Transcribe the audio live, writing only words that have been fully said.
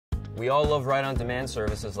We all love ride-on-demand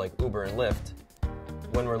services like Uber and Lyft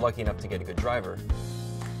when we're lucky enough to get a good driver.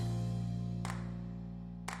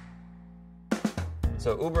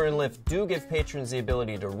 So Uber and Lyft do give patrons the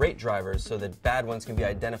ability to rate drivers so that bad ones can be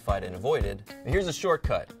identified and avoided. But here's a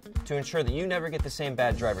shortcut. To ensure that you never get the same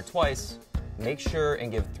bad driver twice, make sure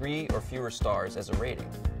and give 3 or fewer stars as a rating.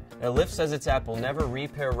 Now, Lyft says its app will never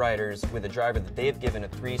repair riders with a driver that they've given a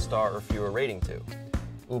 3-star or fewer rating to.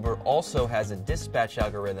 Uber also has a dispatch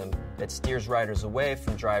algorithm that steers riders away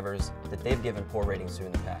from drivers that they've given poor ratings to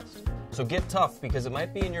in the past. So get tough, because it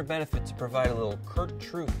might be in your benefit to provide a little curt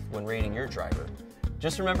truth when rating your driver.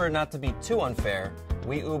 Just remember not to be too unfair.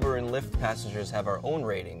 We Uber and Lyft passengers have our own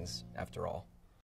ratings, after all.